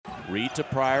Reed to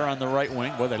Pryor on the right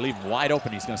wing. Boy, they leave him wide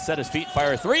open. He's going to set his feet,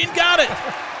 fire a three, and got it.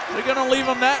 They're going to leave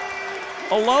him that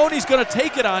alone. He's going to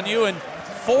take it on you, and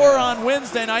 4 on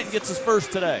Wednesday night and gets his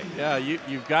first today. Yeah,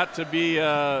 you've got to be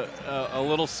a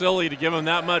little silly to give him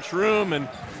that much room, and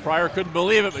Pryor couldn't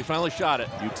believe it, but he finally shot it.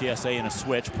 UTSA in a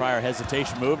switch. Pryor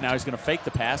hesitation move. Now he's going to fake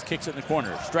the pass, kicks it in the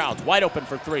corner. Stroud's wide open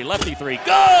for 3. Lefty 3. Good!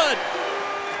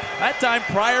 That time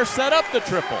Pryor set up the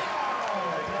triple.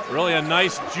 Really a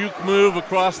nice juke move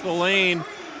across the lane.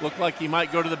 Looked like he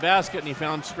might go to the basket, and he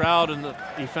found Stroud in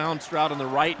the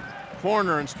right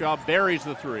corner, and Stroud buries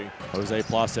the 3. Jose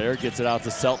Placer gets it out to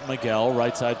Selton Miguel.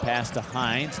 Right side pass to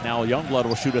Hines. Now Youngblood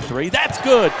will shoot a 3. That's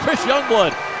good! Chris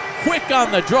Youngblood, quick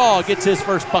on the draw, gets his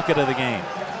first bucket of the game.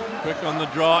 Quick on the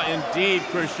draw indeed,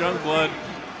 Chris Youngblood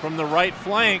from the right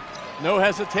flank. No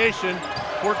hesitation,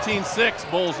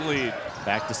 14-6, Bulls lead.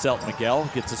 Back to Selton Miguel,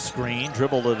 gets a screen,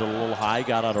 dribbled it a little high,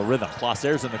 got out of rhythm.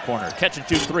 Placer's in the corner, catch and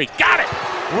shoot 3, got it!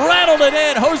 Rattled it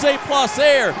in, Jose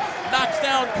Placer knocks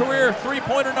down career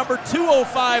three-pointer number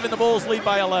 205, and the Bulls lead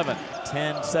by 11.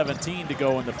 10-17 to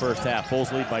go in the first half.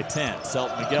 Bulls lead by 10.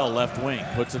 Selton Miguel left wing,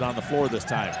 puts it on the floor this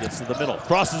time, gets to the middle,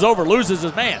 crosses over, loses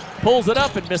his man, pulls it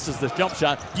up and misses the jump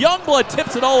shot. Youngblood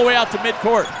tips it all the way out to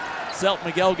midcourt. Selton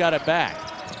Miguel got it back.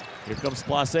 Here comes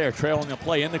Placer trailing the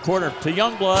play in the corner to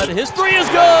Youngblood. His 3 is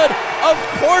good! Of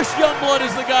course Youngblood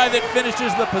is the guy that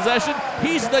finishes the possession.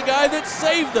 He's the guy that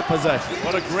saved the possession.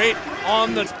 What a great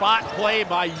on-the-spot play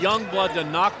by Youngblood to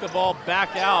knock the ball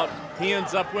back out. He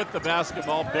ends up with the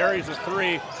basketball, buries a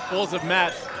 3. Bulls have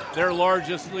matched their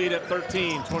largest lead at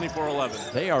 13,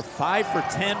 24-11. They are 5 for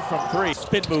 10 from 3.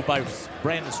 Spin move by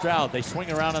Brandon Stroud. They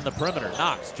swing around on the perimeter.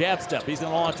 Knox, jab step. He's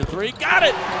going to launch a 3. Got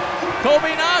it!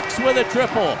 Kobe Knox with a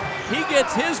triple. He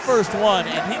gets his first one,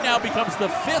 and he now becomes the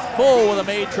 5th Bull with a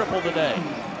made triple today.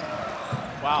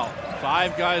 Wow,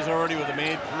 5 guys already with a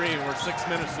made 3, and we're 6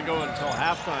 minutes to go until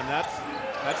halftime.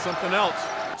 That's something else.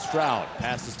 Stroud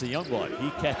passes to Youngblood. He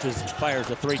catches and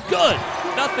fires a 3. Good!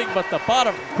 Nothing but the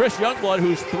bottom. Chris Youngblood,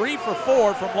 who's 3 for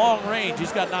 4 from long range.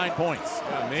 He's got 9 points.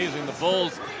 Yeah, amazing. The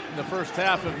Bulls in the first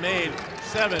half have made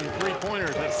 7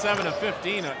 3-pointers. That's 7 of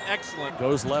 15. Excellent.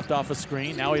 Goes left off a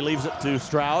screen. Now he leaves it to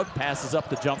Stroud. Passes up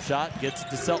the jump shot. Gets it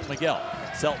to Selton Miguel.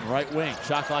 Selton right wing.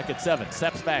 Shot clock at 7.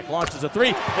 Steps back. Launches a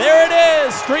 3. There it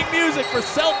is! String music for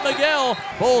Selton Miguel.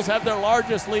 Bulls have their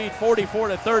largest lead,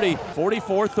 44-30.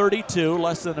 44-32.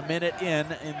 Less than a minute in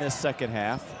this second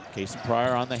half. Kason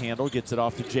Pryor on the handle, gets it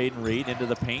off to Jaden Reed into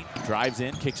the paint, drives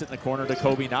in, kicks it in the corner to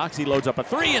Kobe Knox. He loads up a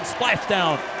 3 and splash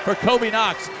down for Kobe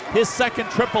Knox, his second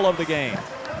triple of the game.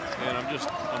 And I'm just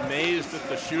amazed at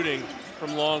the shooting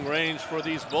from long range for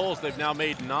these Bulls. They've now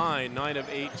made 9 of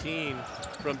 18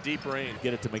 from deep range.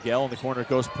 Get it to Miguel in the corner,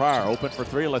 goes Pryor, open for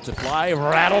 3, lets it fly,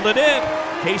 rattled it in.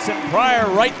 Kason Pryor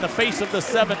right in the face of the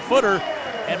 7-footer,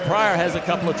 and Pryor has a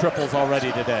couple of triples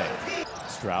already today.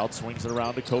 Stroud swings it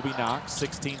around to Kobe Knox.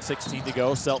 16-16 to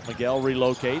go. Selton Miguel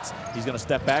relocates. He's going to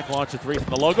step back, launch a 3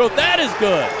 from the logo. That is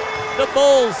good. The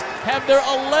Bulls have their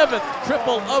 11th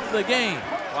triple of the game.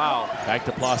 Wow. Back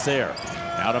to Placer.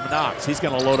 Now to Knox. He's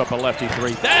going to load up a lefty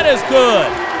 3. That is good.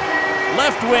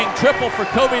 Left wing triple for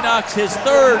Kobe Knox, his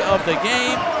 3rd of the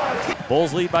game.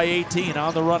 Bulls lead by 18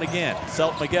 on the run again.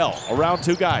 Selton Miguel around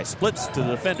 2 guys, splits to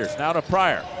the defenders. Now to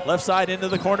Pryor. Left side into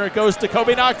the corner. It goes to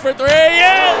Kobe Knox for 3.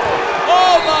 Yeah!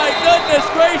 Oh my goodness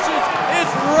gracious!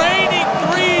 It's raining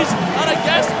 3s on a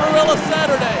Gasparilla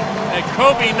Saturday. And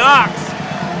Kobe Knox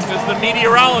is the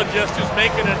meteorologist who's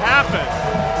making it happen.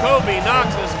 Kobe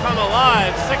Knox has come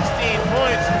alive. 16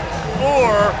 points,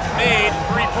 4 made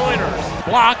 3-pointers.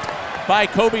 Blocked by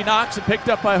Kobe Knox and picked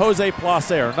up by Jose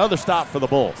Placer. Another stop for the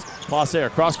Bulls. Placer,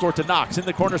 cross court to Knox. In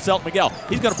the corner, Selton Miguel.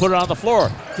 He's going to put it on the floor.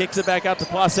 Kicks it back out to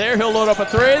Placer. He'll load up a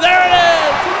 3. There it is!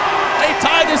 They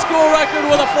tie the school record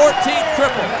with a 14th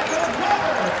triple.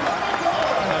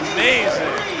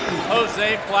 Amazing.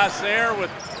 Jose Placer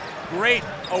with great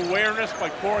awareness by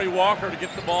Corey Walker to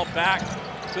get the ball back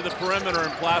to the perimeter,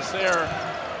 and Placer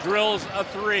drills a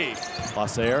 3.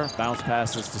 Placer bounce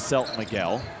passes to Selton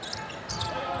Miguel.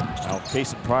 Now,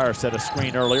 Kason Pryor set a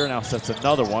screen earlier, now sets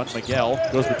another one. Miguel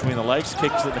goes between the legs,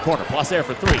 kicks it in the corner. Placer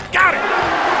for 3. Got it!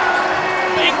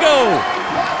 Bingo!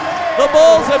 The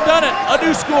Bulls have done it. A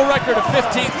new school record of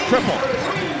 15th triple.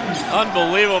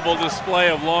 Unbelievable display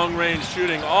of long-range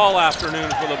shooting all afternoon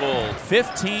for the Bulls.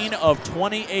 15 of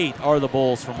 28 are the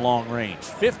Bulls from long range.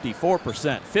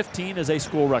 54%. 15 is a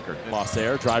school record.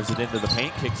 Placer drives it into the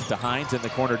paint, kicks it to Hines in the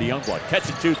corner to Youngblood. Catch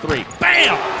and shoot 3.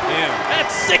 Bam! Damn.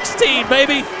 That's 16,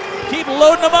 baby. Keep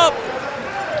loading them up.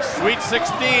 Sweet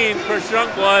 16. Chris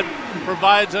Youngblood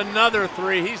provides another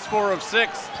 3. He's 4 of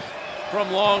 6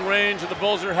 from long range, and the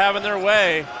Bulls are having their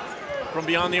way. from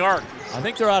beyond the arc. I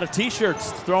think they're out of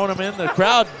T-shirts, throwing them in the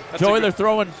crowd. Joey, they're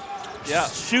throwing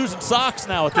shoes and socks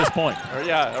now at this point.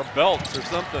 or belts or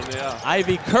something,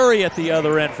 Ivy Curry at the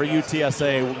other end for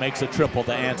UTSA makes a triple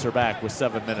to answer back with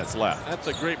 7 minutes left. That's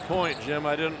a great point, Jim.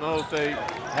 I didn't know if they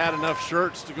had enough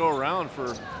shirts to go around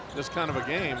for this kind of a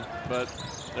game, but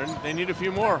they need a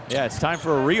few more. Yeah, it's time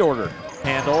for a reorder.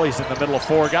 Handle, he's in the middle of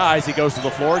 4 guys. He goes to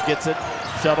the floor, gets it,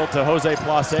 shuttled to Jose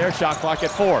Placer. Shot clock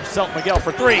at 4. Selt Miguel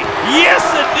for 3. Yes,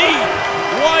 indeed.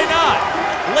 Why not?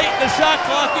 Late in the shot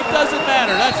clock, it doesn't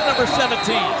matter. That's number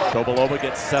 17. Tobaloba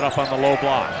gets set up on the low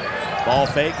block. Ball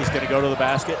fake, he's going to go to the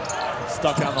basket.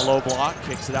 Stuck on the low block,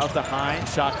 kicks it out to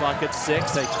Hines. Shot clock at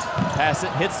 6. They pass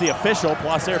it, hits the official.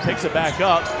 Placer picks it back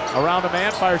up. Around a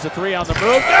man, fires a 3 on the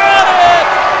move. Got it!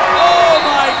 Oh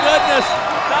my goodness!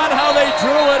 Not how they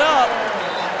drew it up.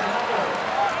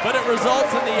 But it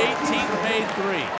results in the 18th made 3.